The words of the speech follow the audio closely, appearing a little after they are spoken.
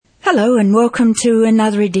Hello and welcome to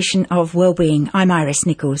another edition of Wellbeing. I'm Iris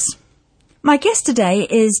Nichols. My guest today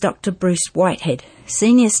is Dr. Bruce Whitehead,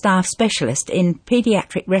 Senior Staff Specialist in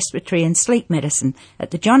Paediatric Respiratory and Sleep Medicine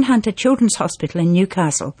at the John Hunter Children's Hospital in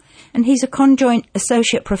Newcastle, and he's a conjoint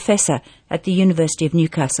Associate Professor at the University of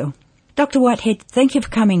Newcastle. Dr. Whitehead, thank you for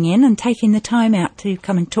coming in and taking the time out to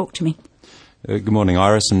come and talk to me. Good morning,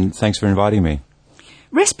 Iris, and thanks for inviting me.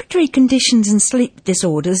 Respiratory conditions and sleep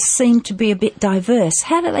disorders seem to be a bit diverse.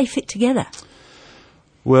 How do they fit together?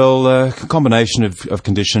 Well, a combination of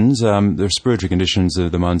conditions. The respiratory conditions are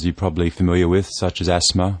the ones you're probably familiar with, such as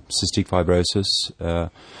asthma, cystic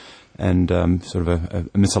fibrosis, and sort of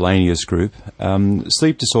a miscellaneous group.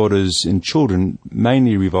 Sleep disorders in children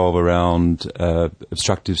mainly revolve around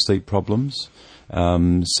obstructive sleep problems.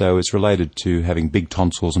 So it's related to having big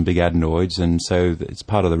tonsils and big adenoids, and so it's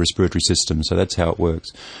part of the respiratory system, so that's how it works.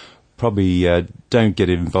 Probably don't get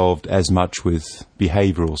involved as much with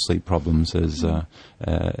behavioural sleep problems as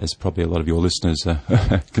probably a lot of your listeners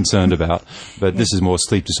are concerned about, but this is more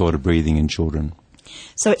sleep disorder breathing in children.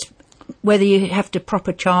 So it's whether you have to prop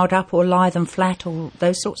a child up or lie them flat or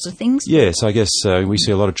those sorts of things? Yes, I guess we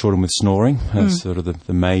see a lot of children with snoring. That's sort of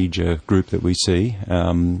the major group that we see.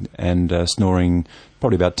 And snoring,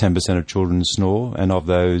 probably about 10% of children snore, and of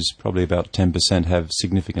those, probably about 10% have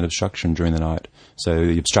significant obstruction during the night. So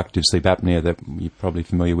the obstructive sleep apnea that you're probably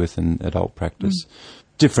familiar with in adult practice.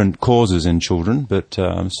 Different causes in children, but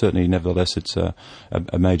certainly, nevertheless, it's a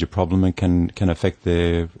major problem and can affect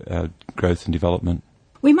their growth and development.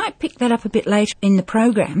 We might pick that up a bit later in the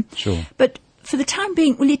program. Sure. But for the time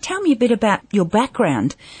being, will you tell me a bit about your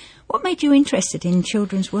background? What made you interested in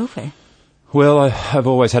children's welfare? Well, I've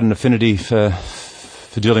always had an affinity for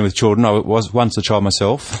dealing with children. I was once a child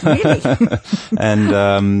myself. Really?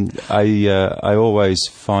 And I always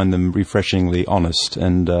find them refreshingly honest.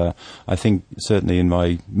 And I think certainly in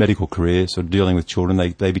my medical career, sort of dealing with children,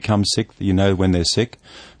 they become sick. You know when they're sick.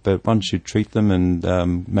 But once you treat them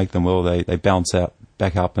and make them well, they bounce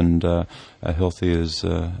back up and are healthy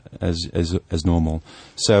as normal.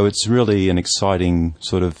 So it's really an exciting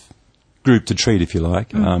sort of group to treat, if you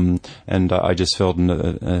like. And I just felt,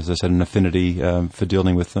 as I said, an affinity for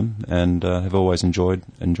dealing with them, and have always enjoyed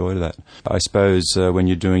that. I suppose when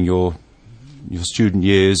you're doing your student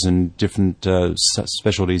years and different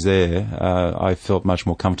specialties there, I felt much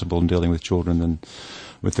more comfortable in dealing with children than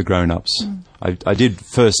with the grown-ups. I did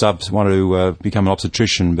first up want to become an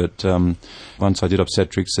obstetrician, but once I did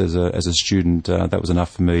obstetrics as a student, that was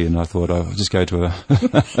enough for me, and I thought I'll just go to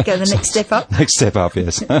go the next step up. Next step up,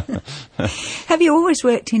 yes. Have you always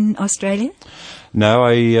worked in Australia? No,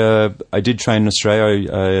 I did train in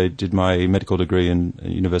Australia. I did my medical degree in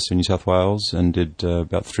University of New South Wales and did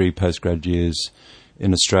about 3 postgrad years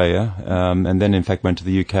in Australia, and then in fact went to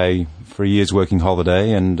the UK for a year's working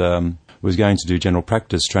holiday and was going to do general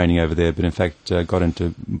practice training over there, but in fact got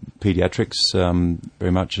into paediatrics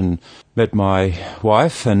very much and met my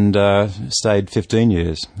wife and stayed 15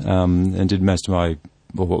 years and did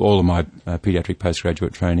all of my paediatric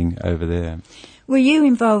postgraduate training over there. Were you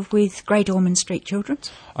involved with Great Ormond Street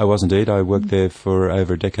Children's? I was indeed. I worked there for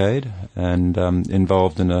over a decade and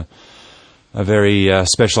involved in a very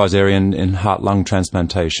specialised area in heart-lung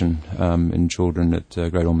transplantation in children at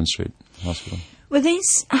Great Ormond Street Hospital. Were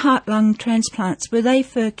these heart-lung transplants, were they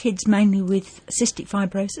for kids mainly with cystic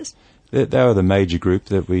fibrosis? They were the major group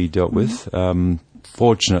that we dealt with.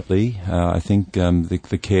 Fortunately, I think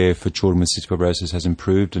the care for children with cystic fibrosis has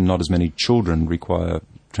improved, and not as many children require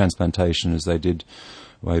transplantation as they did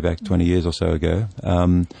way back 20 years or so ago.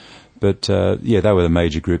 But they were the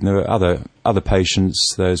major group. And there were other patients,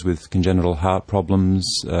 those with congenital heart problems,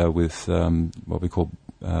 with what we call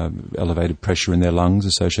elevated pressure in their lungs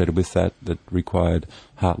associated with that required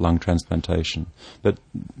heart-lung transplantation. But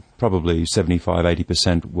probably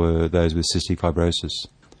 75-80% were those with cystic fibrosis.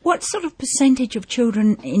 What sort of percentage of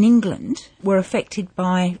children in England were affected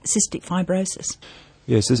by cystic fibrosis?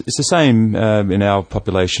 Yes, it's the same in our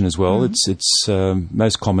population as well. It's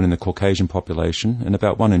most common in the Caucasian population, and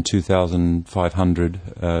about 1 in 2,500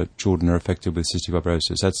 children are affected with cystic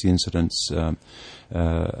fibrosis. That's the incidence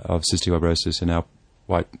of cystic fibrosis in our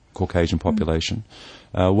white Caucasian population.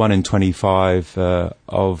 1 in 25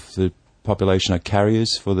 of the population are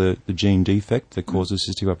carriers for the gene defect that causes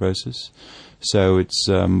cystic fibrosis. So it's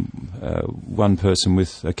one person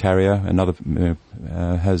with a carrier, another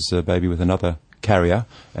has a baby with another carrier,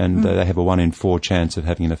 and they have a 1 in 4 chance of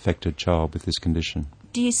having an affected child with this condition.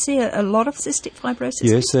 Do you see a lot of cystic fibrosis?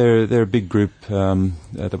 Yes, they're a big group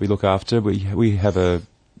that we look after. We have a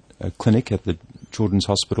clinic at the Children's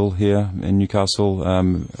Hospital here in Newcastle,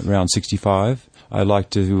 around 65. I like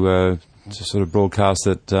to to sort of broadcast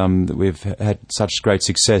that we've had such great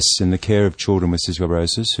success in the care of children with cystic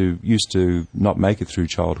fibrosis who used to not make it through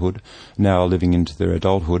childhood, now are living into their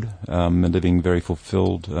adulthood and living very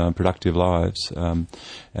fulfilled, productive lives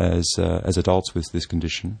as adults with this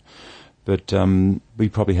condition. But we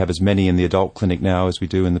probably have as many in the adult clinic now as we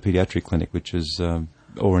do in the paediatric clinic, which is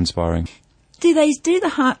awe-inspiring. Do they do the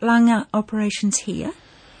heart-lung operations here?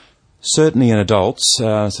 Certainly in adults.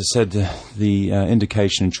 As I said, the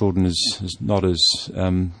indication in children is not as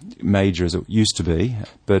major as it used to be,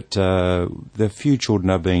 but the few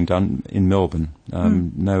children are being done in Melbourne.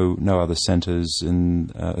 No other centres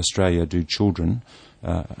in Australia do children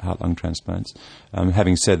heart-lung transplants.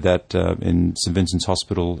 Having said that, in St Vincent's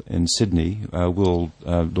Hospital in Sydney, we'll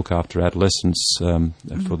look after adolescents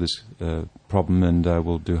for this problem, and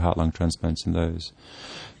we'll do heart-lung transplants in those.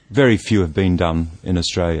 Very few have been done in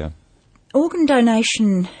Australia. Organ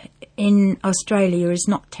donation in Australia is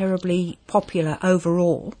not terribly popular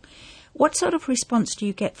overall. What sort of response do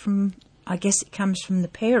you get from, I guess it comes from the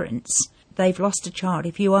parents? They've lost a child.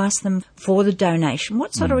 If you ask them for the donation,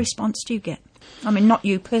 what sort of response do you get? I mean, not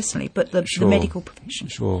you personally, but the medical profession.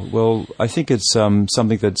 Sure. Well, I think it's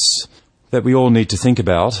something that we all need to think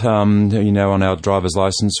about. On our driver's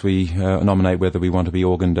license, we nominate whether we want to be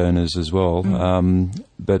organ donors as well.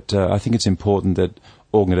 But I think it's important that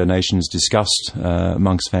organ donation is discussed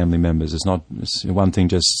amongst family members. It's one thing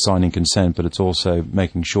just signing consent, but it's also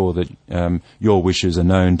making sure that your wishes are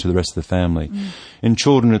known to the rest of the family. In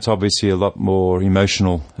children, it's obviously a lot more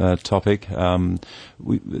emotional topic.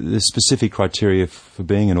 There's specific criteria for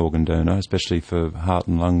being an organ donor, especially for heart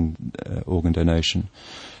and lung organ donation.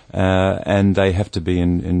 And they have to be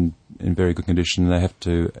in very good condition. They have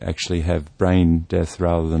to actually have brain death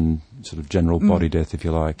rather than sort of general body death, if you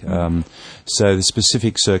like. So the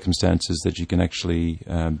specific circumstances that you can actually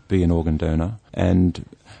be an organ donor, and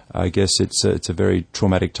I guess it's a very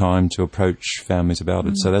traumatic time to approach families about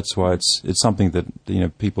it. So that's why it's something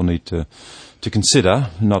that people need to consider,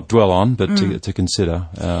 not dwell on, but to consider.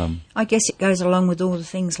 I guess it goes along with all the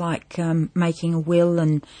things like making a will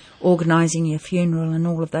and organising your funeral and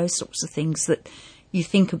all of those sorts of things that you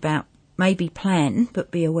think about, maybe plan,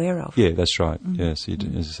 but be aware of. Yeah, that's right. Yes,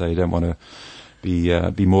 as I say, you don't want to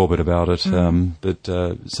be morbid about it, but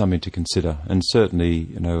something to consider. And certainly,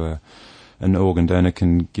 an organ donor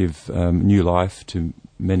can give new life to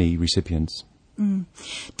many recipients.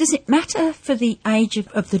 Does it matter for the age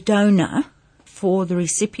of the donor for the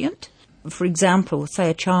recipient? For example, say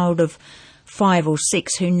a child of 5 or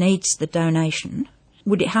 6 who needs the donation,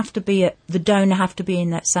 would it have to be the donor have to be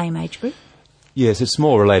in that same age group? Yes, it's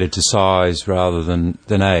more related to size rather than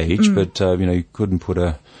age, but you couldn't put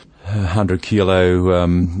a 100-kilo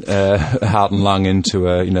heart and lung into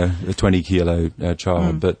a 20-kilo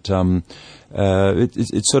child, but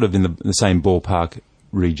it's sort of in the same ballpark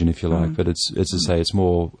region, if you like. But it's as I say, it's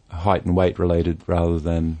more height and weight related rather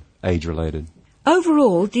than age related.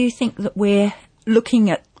 Overall, do you think that we're looking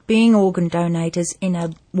at being organ donators in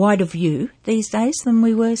a wider view these days than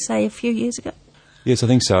we were, say, a few years ago? Yes, I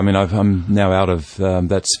think so. I mean, I'm now out of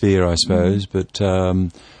that sphere, I suppose, but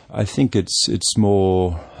I think it's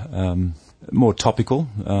more topical,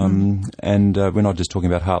 and we're not just talking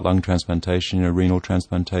about heart-lung transplantation, renal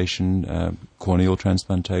transplantation, corneal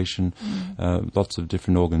transplantation. Lots of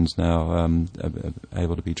different organs now are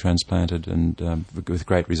able to be transplanted, and with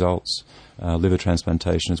great results. Liver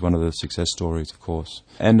transplantation is one of the success stories, of course.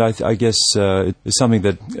 And I guess it's something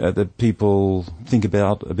that people think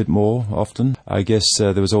about a bit more often. I guess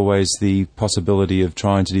there was always the possibility of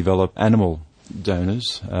trying to develop animal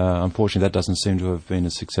donors. Unfortunately, that doesn't seem to have been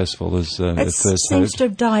as successful as at first hoped. It seems to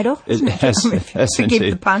have died off. It has forgive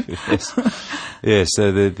the pun. Yes.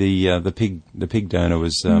 So the pig donor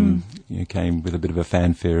was came with a bit of a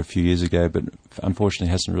fanfare a few years ago, but unfortunately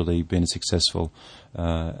hasn't really been as successful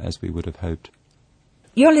as we would have hoped.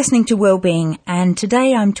 You're listening to Wellbeing, and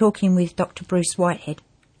today I'm talking with Dr. Bruce Whitehead.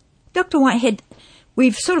 Dr. Whitehead,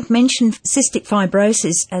 we've sort of mentioned cystic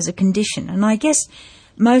fibrosis as a condition, and I guess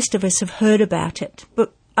most of us have heard about it,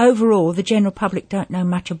 but overall the general public don't know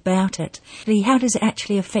much about it. How does it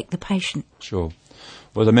actually affect the patient? Sure.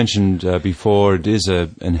 Well, as I mentioned before, it is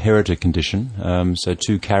an inherited condition. So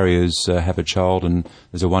 2 carriers have a child, and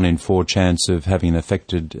there's a 1 in 4 chance of having an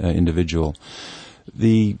affected individual.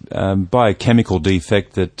 The biochemical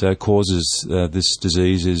defect that causes this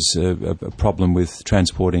disease is a problem with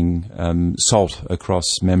transporting salt across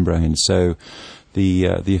membranes. So the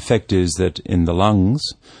effect is that in the lungs,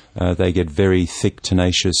 they get very thick,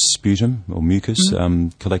 tenacious sputum or mucus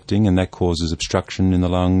collecting, and that causes obstruction in the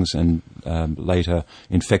lungs and later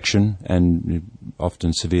infection and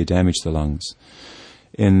often severe damage to the lungs.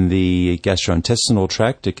 In the gastrointestinal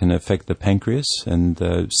tract, it can affect the pancreas, and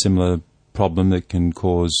a similar problem that can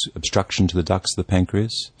cause obstruction to the ducts of the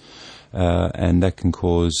pancreas. And that can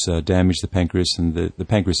cause damage to the pancreas, and the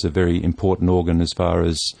pancreas is a very important organ as far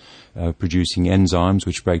as producing enzymes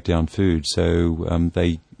which break down food. So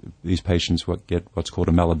these patients get what's called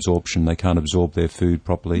a malabsorption. They can't absorb their food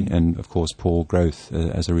properly, and of course poor growth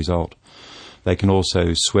as a result. They can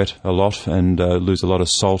also sweat a lot and lose a lot of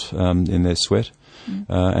salt in their sweat.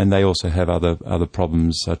 And they also have other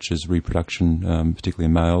problems such as reproduction, particularly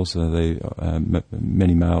in males.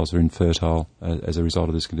 Many males are infertile as a result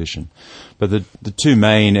of this condition. But the two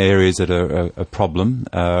main areas that are a problem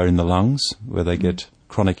are in the lungs, where they get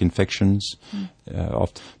chronic infections.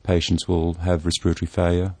 Often patients will have respiratory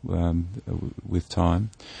failure with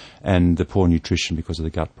time, and the poor nutrition because of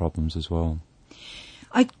the gut problems as well.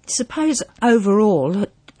 I suppose overall,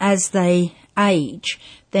 as they age,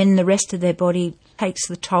 then the rest of their body takes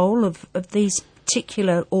the toll of these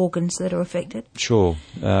particular organs that are affected? Sure.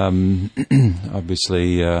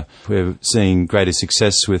 Obviously, we're seeing greater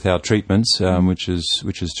success with our treatments, which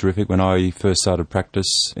is terrific. When I first started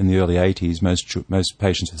practice in the early 80s, most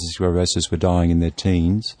patients with cystic fibrosis were dying in their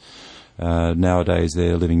teens. Nowadays,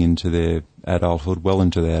 they're living into their adulthood, well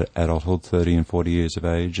into their adulthood, 30 and 40 years of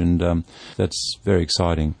age, and that's very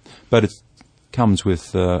exciting. But it comes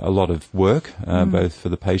with a lot of work, both for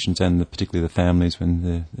the patients and particularly the families when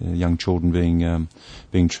the young children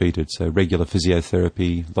being treated. So regular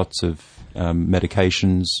physiotherapy, lots of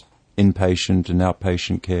medications, inpatient and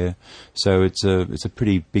outpatient care. So it's a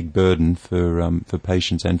pretty big burden for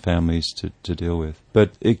patients and families to deal with.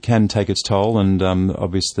 But it can take its toll, and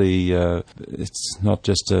obviously it's not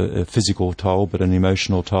just a physical toll, but an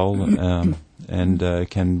emotional toll, and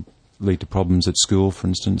can lead to problems at school, for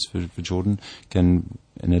instance, for children. Can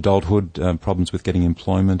in adulthood problems with getting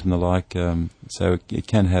employment and the like. So it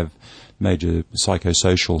can have major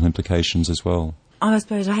psychosocial implications as well. I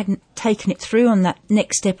suppose I hadn't taken it through on that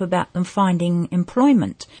next step about them finding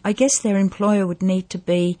employment. I guess their employer would need to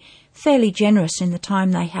be fairly generous in the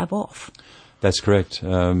time they have off. That's correct.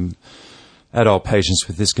 Adult patients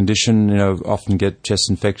with this condition, often get chest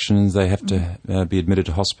infections. They have to be admitted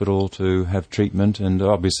to hospital to have treatment, and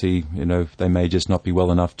obviously, they may just not be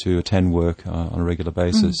well enough to attend work on a regular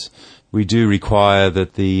basis. We do require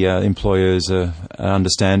that the employers are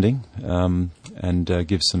understanding and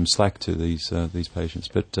give some slack to these patients.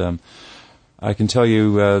 But I can tell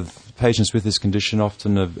you, patients with this condition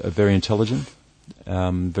often are very intelligent,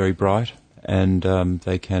 very bright, and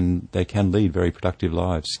they can lead very productive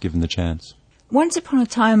lives given the chance. Once upon a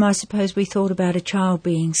time, I suppose we thought about a child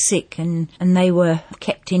being sick and they were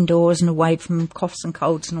kept indoors and away from coughs and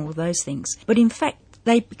colds and all of those things. But in fact,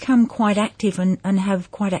 they become quite active and have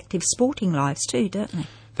quite active sporting lives too, don't they?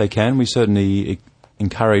 They can. We certainly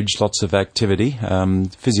encourage lots of activity.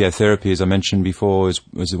 Physiotherapy, as I mentioned before,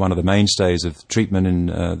 was one of the mainstays of treatment in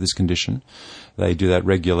this condition. They do that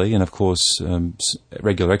regularly, and of course,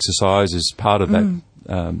 regular exercise is part of that.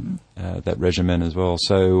 That regimen as well.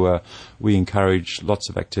 So we encourage lots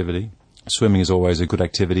of activity. Swimming is always a good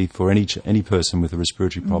activity for any person with a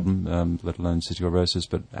respiratory problem, let alone cystic fibrosis,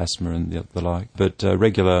 but asthma and the like. But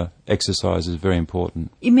regular exercise is very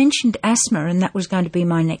important. You mentioned asthma, and that was going to be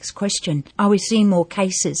my next question. Are we seeing more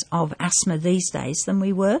cases of asthma these days than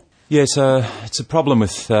we were? Yes, it's a problem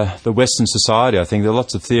with the Western society, I think. There are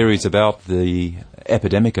lots of theories about the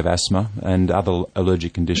epidemic of asthma and other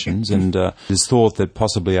allergic conditions, and there's thought that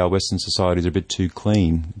possibly our Western societies are a bit too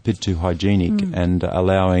clean, a bit too hygienic, and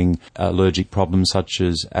allowing allergic problems such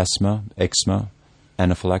as asthma, eczema,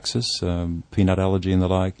 anaphylaxis, peanut allergy and the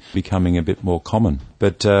like, becoming a bit more common.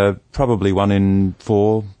 But probably 1 in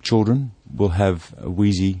 4 children will have a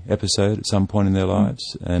wheezy episode at some point in their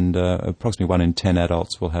lives, and approximately 1 in 10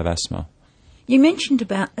 adults will have asthma. You mentioned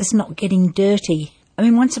about us not getting dirty. I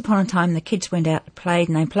mean, once upon a time the kids went out to play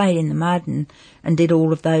and they played in the mud and did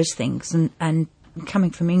all of those things. And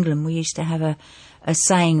coming from England, we used to have a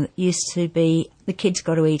saying that used to be, the kid's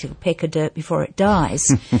got to eat a peck of dirt before it dies.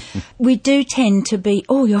 We do tend to be,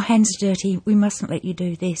 your hands are dirty, we mustn't let you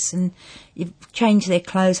do this. And you change their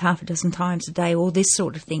clothes half a dozen times a day, all this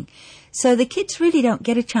sort of thing. So the kids really don't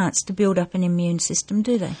get a chance to build up an immune system,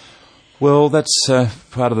 do they? Well, that's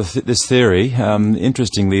part of this theory.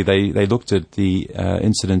 Interestingly, they looked at the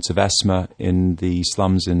incidence of asthma in the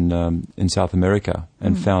slums in South America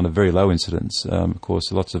and found a very low incidence. Of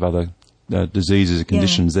course, lots of other diseases and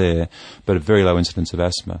conditions there, but a very low incidence of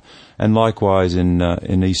asthma. And likewise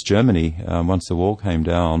in East Germany, once the wall came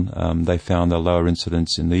down, they found a lower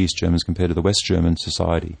incidence in the East Germans compared to the West German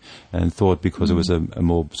society, and thought because it was a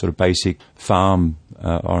more sort of basic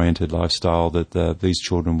farm-oriented lifestyle that these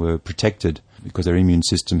children were protected because their immune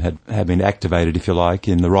system had been activated, if you like,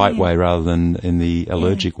 in the right way rather than in the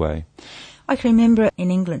allergic way. I can remember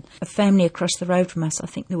in England, a family across the road from us, I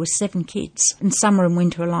think there were 7 kids, and summer and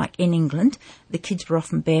winter alike in England. The kids were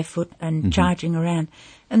often barefoot and charging around.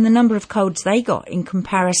 And the number of colds they got in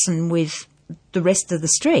comparison with the rest of the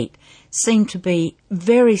street seemed to be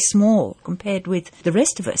very small compared with the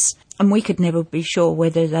rest of us. And we could never be sure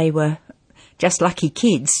whether they were just lucky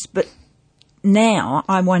kids, but now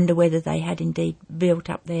I wonder whether they had indeed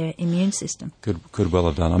built up their immune system. Could well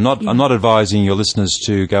have done. I'm not advising your listeners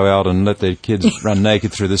to go out and let their kids run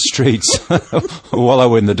naked through the streets or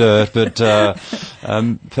wallow in the dirt, but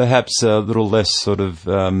perhaps a little less sort of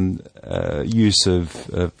use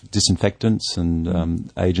of disinfectants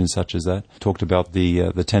and agents such as that. Talked about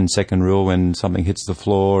the 10-second rule when something hits the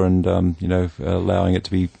floor and allowing it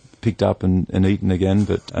to be picked up and eaten again,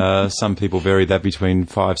 but some people vary that between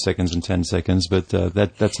 5 seconds and 10 seconds, but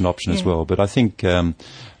that's an option as well. But I think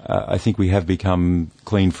we have become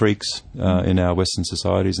clean freaks in our Western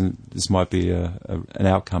societies, and this might be an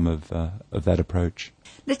outcome of that approach.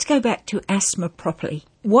 Let's go back to asthma properly.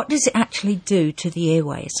 What does it actually do to the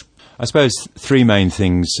airways? I suppose 3 main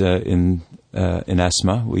things in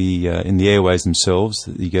asthma. In the airways themselves,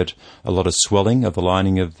 you get a lot of swelling of the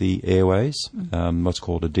lining of the airways, what's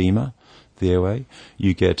called edema, the airway.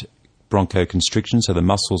 You get bronchoconstriction, so the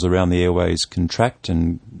muscles around the airways contract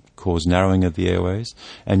and cause narrowing of the airways,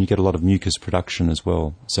 and you get a lot of mucus production as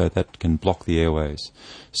well, so that can block the airways.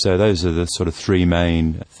 So those are the sort of 3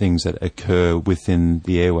 main things that occur within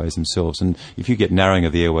the airways themselves. And if you get narrowing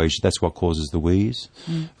of the airways, that's what causes the wheeze.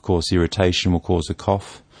 Of course, irritation will cause a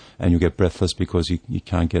cough, and you'll get breathless because you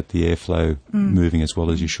can't get the airflow moving as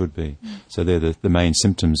well as you should be. So they're the main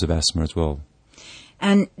symptoms of asthma as well.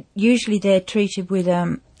 And usually they're treated with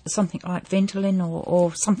something like Ventolin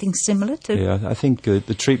or something similar to... Yeah, I think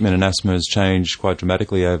the treatment in asthma has changed quite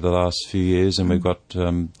dramatically over the last few years, and we've got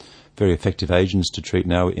very effective agents to treat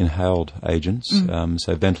now, inhaled agents.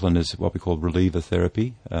 So Ventolin is what we call reliever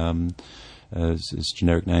therapy. Its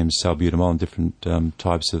generic name is salbutamol, and different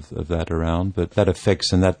types of that around. But that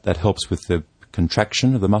affects and that helps with the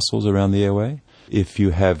contraction of the muscles around the airway. If you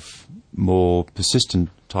have more persistent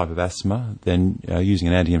type of asthma, then using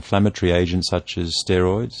an anti-inflammatory agent such as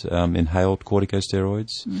steroids, inhaled corticosteroids,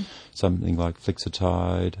 something like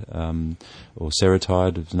Flixotide or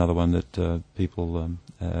Seretide is another one that people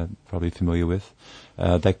are probably familiar with.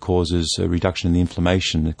 That causes a reduction in the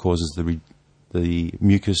inflammation. It causes the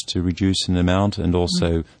mucus to reduce in amount, and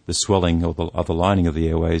also the swelling of the lining of the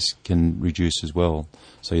airways can reduce as well.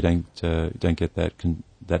 So you don't get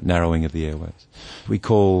that narrowing of the airways. We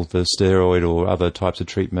call the steroid or other types of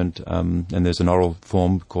treatment, and there's an oral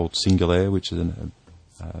form called Singulair, which is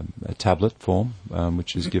a tablet form,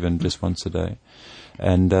 which is given just once a day,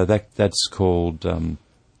 and that's called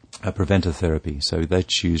a preventer therapy. So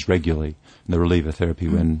that's used regularly, and the reliever therapy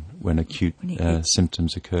when acute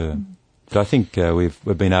symptoms occur. But I think we've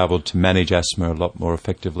been able to manage asthma a lot more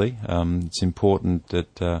effectively. It's important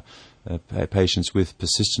that patients with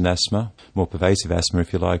persistent asthma, more pervasive asthma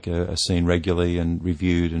if you like, are seen regularly and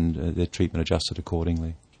reviewed, and their treatment adjusted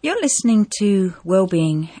accordingly. You're listening to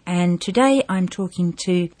Wellbeing, and today I'm talking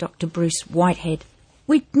to Dr. Bruce Whitehead.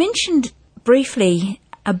 We mentioned briefly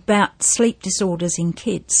about sleep disorders in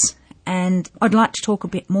kids, and I'd like to talk a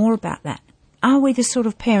bit more about that. Are we the sort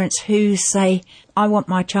of parents who say, I want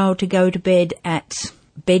my child to go to bed at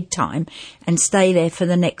bedtime and stay there for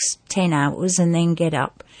the next 10 hours and then get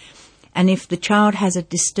up? And if the child has a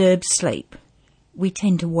disturbed sleep, we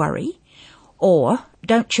tend to worry. Or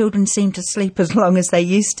don't children seem to sleep as long as they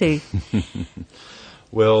used to?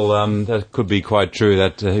 Well, that could be quite true,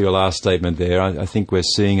 that your last statement there. I think we're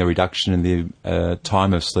seeing a reduction in the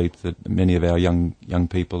time of sleep that many of our young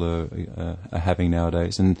people are having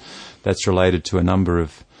nowadays, and that's related to a number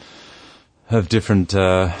of different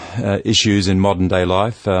issues in modern day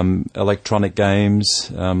life. Electronic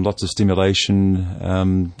games, lots of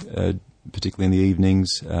stimulation, particularly in the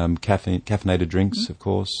evenings, caffeinated drinks, of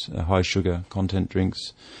course, high sugar content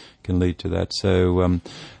drinks can lead to that. So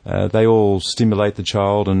they all stimulate the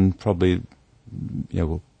child and probably,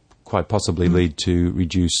 will quite possibly lead to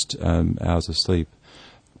reduced hours of sleep.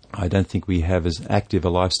 I don't think we have as active a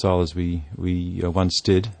lifestyle as we once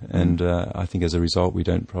did, and I think as a result we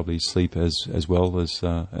don't probably sleep as well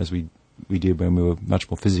as we did when we were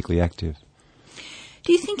much more physically active.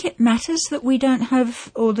 Do you think it matters that we don't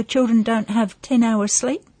have, or the children don't have 10 hours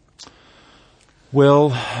sleep?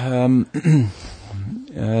 Well,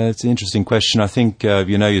 it's an interesting question. I think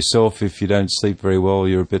you know yourself, if you don't sleep very well,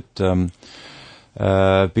 you're a bit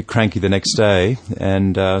cranky the next day,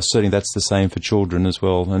 and certainly that's the same for children as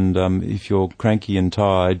well. And if you're cranky and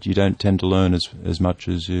tired, you don't tend to learn as much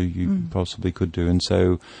as you possibly could do. And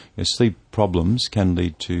so sleep problems can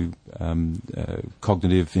lead to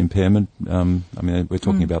cognitive impairment. I mean, we're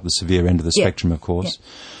talking about the severe end of the spectrum, of course. Yeah.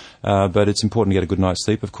 But it's important to get a good night's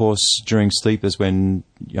sleep. Of course, during sleep is when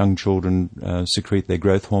young children secrete their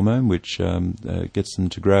growth hormone, which gets them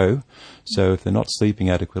to grow. So if they're not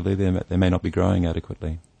sleeping adequately, they may not be growing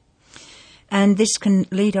adequately. And this can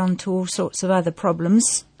lead on to all sorts of other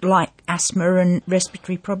problems, like asthma and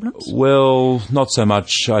respiratory problems? Well, not so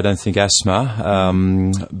much, I don't think,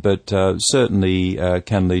 asthma, but certainly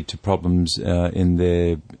can lead to problems in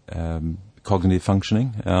their cognitive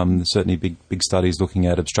functioning. Certainly big studies looking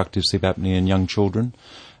at obstructive sleep apnea in young children,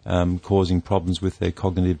 causing problems with their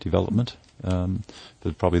cognitive development,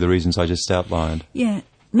 for probably the reasons I just outlined. Yeah,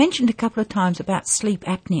 mentioned a couple of times about sleep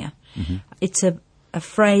apnea. Mm-hmm. It's a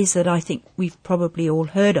phrase that I think we've probably all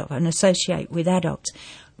heard of and associate with adults.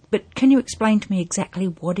 But can you explain to me exactly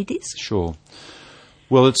what it is? Sure.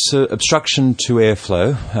 Well, it's obstruction to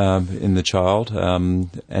airflow in the child and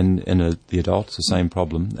in the adult. It's the same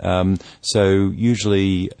problem. So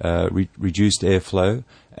usually reduced airflow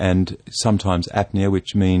and sometimes apnea,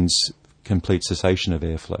 which means complete cessation of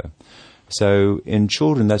airflow. So in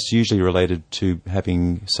children, that's usually related to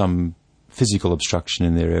having some physical obstruction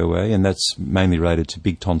in their airway, and that's mainly related to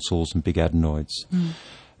big tonsils and big adenoids.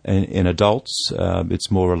 And in adults,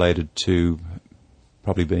 it's more related to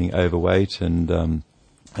probably being overweight and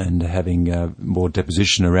having more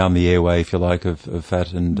deposition around the airway, if you like, of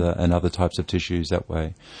fat and other types of tissues that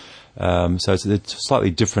way. So it's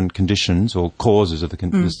slightly different conditions or causes of the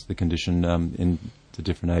condition in the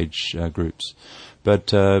different age groups.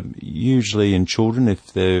 But usually in children,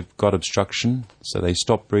 if they've got obstruction, so they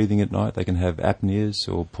stop breathing at night, they can have apneas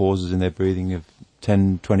or pauses in their breathing of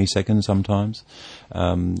 10, 20 seconds sometimes,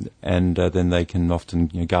 and then they can often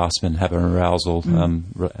gasp and have an arousal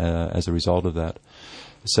as a result of that.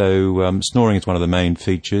 So snoring is one of the main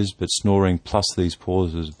features, but snoring plus these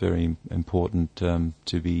pauses is very important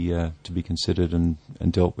to be considered and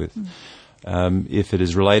dealt with. If it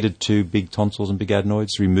is related to big tonsils and big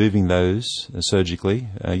adenoids, removing those surgically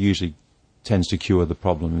usually tends to cure the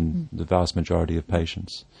problem in the vast majority of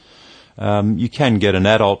patients. You can get an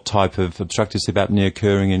adult type of obstructive sleep apnea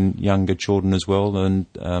occurring in younger children as well, and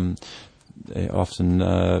often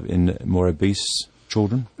in more obese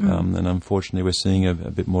children. And unfortunately, we're seeing a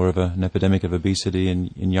bit more of an epidemic of obesity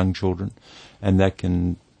in young children, and that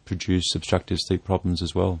can produce obstructive sleep problems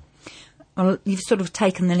as well. Well, you've sort of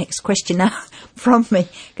taken the next question from me,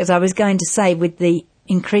 because I was going to say, with the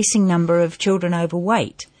increasing number of children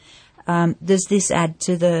overweight, does this add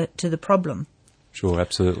to the problem? Sure,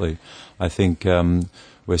 absolutely. I think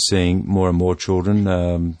we're seeing more and more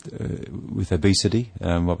children with obesity,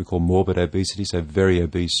 what we call morbid obesity, so very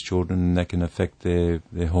obese children, and that can affect their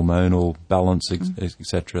hormonal balance,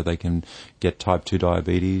 etc. They can get type 2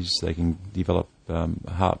 diabetes, they can develop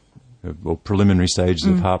heart or preliminary stages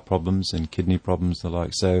of heart problems and kidney problems and the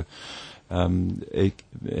like. So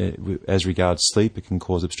as regards sleep, it can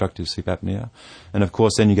cause obstructive sleep apnea. And of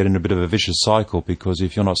course, then you get in a bit of a vicious cycle, because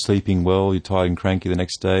if you're not sleeping well, you're tired and cranky the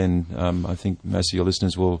next day. And I think most of your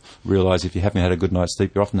listeners will realise if you haven't had a good night's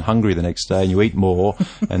sleep, you're often hungry the next day and you eat more,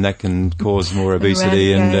 and that can cause more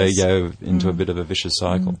obesity and go into a bit of a vicious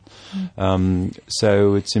cycle.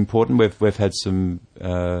 So it's important. We've had some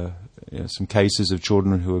cases of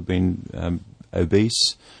children who have been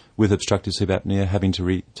obese with obstructive sleep apnea having to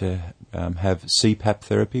have CPAP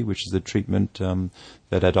therapy, which is the treatment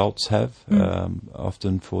that adults have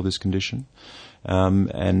often for this condition.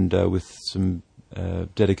 And with some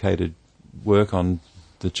dedicated work on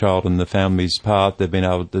the child and the family's part,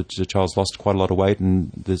 the child's lost quite a lot of weight,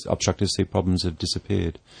 and the obstructive sleep problems have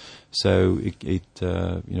disappeared. So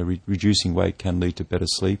reducing weight can lead to better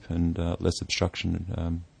sleep and less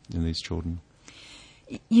obstruction in these children.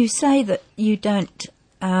 You say that you don't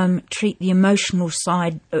treat the emotional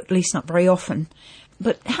side, at least not very often.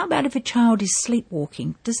 But how about if a child is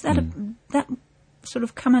sleepwalking? Does that sort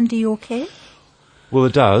of come under your care? Well,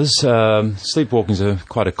 it does. Sleepwalking is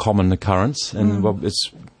quite a common occurrence, and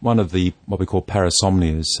it's one of the what we call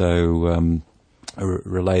parasomnias, so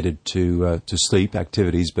related to sleep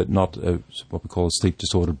activities, but not what we call a sleep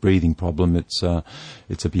disordered breathing problem. It's a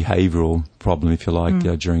behavioural problem, if you like,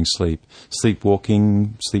 during sleep.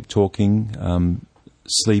 Sleepwalking, sleep talking,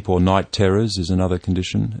 sleep or night terrors is another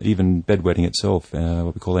condition. Even bedwetting itself,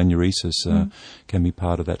 what we call enuresis, can be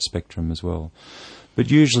part of that spectrum as well. But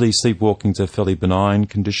usually sleepwalking is a fairly benign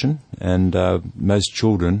condition, and most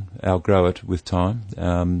children outgrow it with time.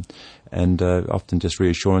 And often just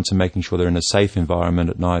reassurance and making sure they're in a safe environment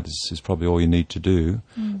at night is probably all you need to do.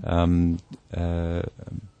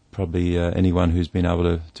 Probably anyone who's been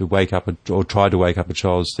able to wake up or try to wake up a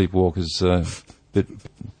child sleepwalk is a bit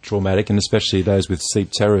traumatic, and especially those with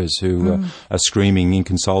sleep terrors who are screaming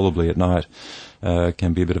inconsolably at night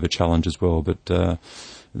can be a bit of a challenge as well. But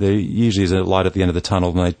there usually is a light at the end of the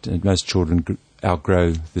tunnel, and most children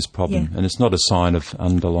outgrow this problem. And it's not a sign of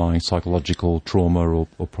underlying psychological trauma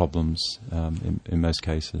or problems in most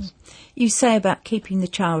cases. You say about keeping the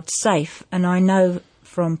child safe, and I know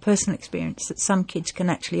from personal experience that some kids can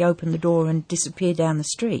actually open the door and disappear down the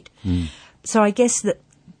street. So I guess that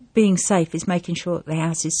being safe is making sure that the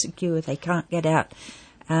house is secure, they can't get out,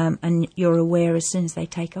 and you're aware as soon as they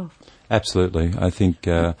take off. Absolutely. I think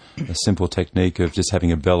a simple technique of just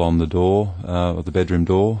having a bell on the door, or the bedroom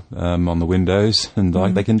door, on the windows, and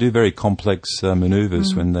they can do very complex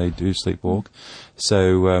manoeuvres when they do sleepwalk.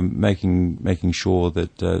 So making sure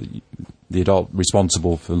that the adult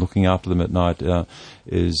responsible for looking after them at night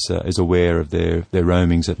is aware of their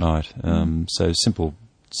roamings at night. So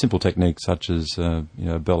simple techniques such as a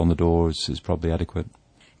bell on the door is probably adequate.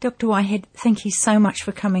 Dr. Whitehead, thank you so much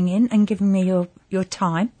for coming in and giving me your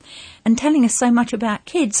time and telling us so much about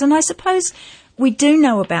kids. And I suppose we do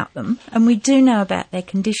know about them and we do know about their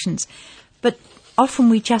conditions, but often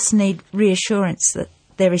we just need reassurance that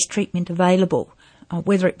there is treatment available,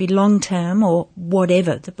 whether it be long-term or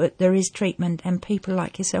whatever, but there is treatment and people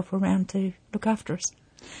like yourself around to look after us.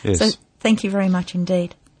 Yes. So thank you very much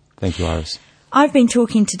indeed. Thank you, Iris. I've been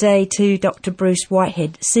talking today to Dr. Bruce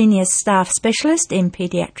Whitehead, Senior Staff Specialist in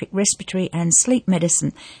Paediatric Respiratory and Sleep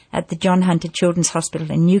Medicine at the John Hunter Children's Hospital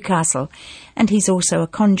in Newcastle, and he's also a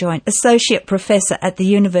conjoint Associate Professor at the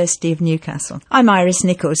University of Newcastle. I'm Iris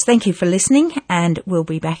Nichols. Thank you for listening, and we'll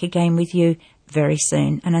be back again with you very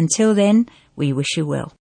soon. And until then, we wish you well.